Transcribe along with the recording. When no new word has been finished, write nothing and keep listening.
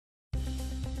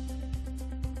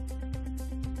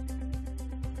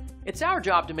It's our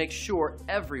job to make sure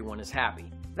everyone is happy.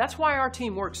 That's why our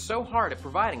team works so hard at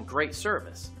providing great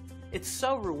service. It's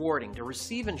so rewarding to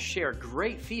receive and share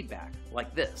great feedback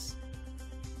like this.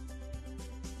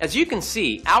 As you can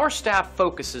see, our staff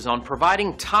focuses on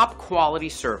providing top quality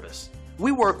service.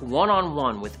 We work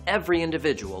one-on-one with every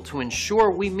individual to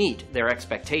ensure we meet their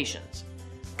expectations.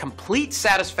 Complete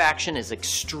satisfaction is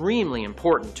extremely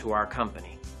important to our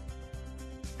company.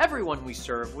 Everyone we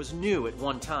serve was new at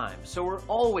one time, so we're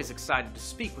always excited to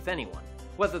speak with anyone,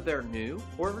 whether they're new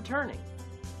or returning.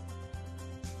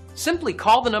 Simply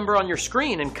call the number on your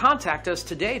screen and contact us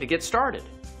today to get started.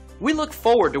 We look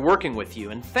forward to working with you,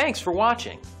 and thanks for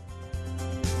watching.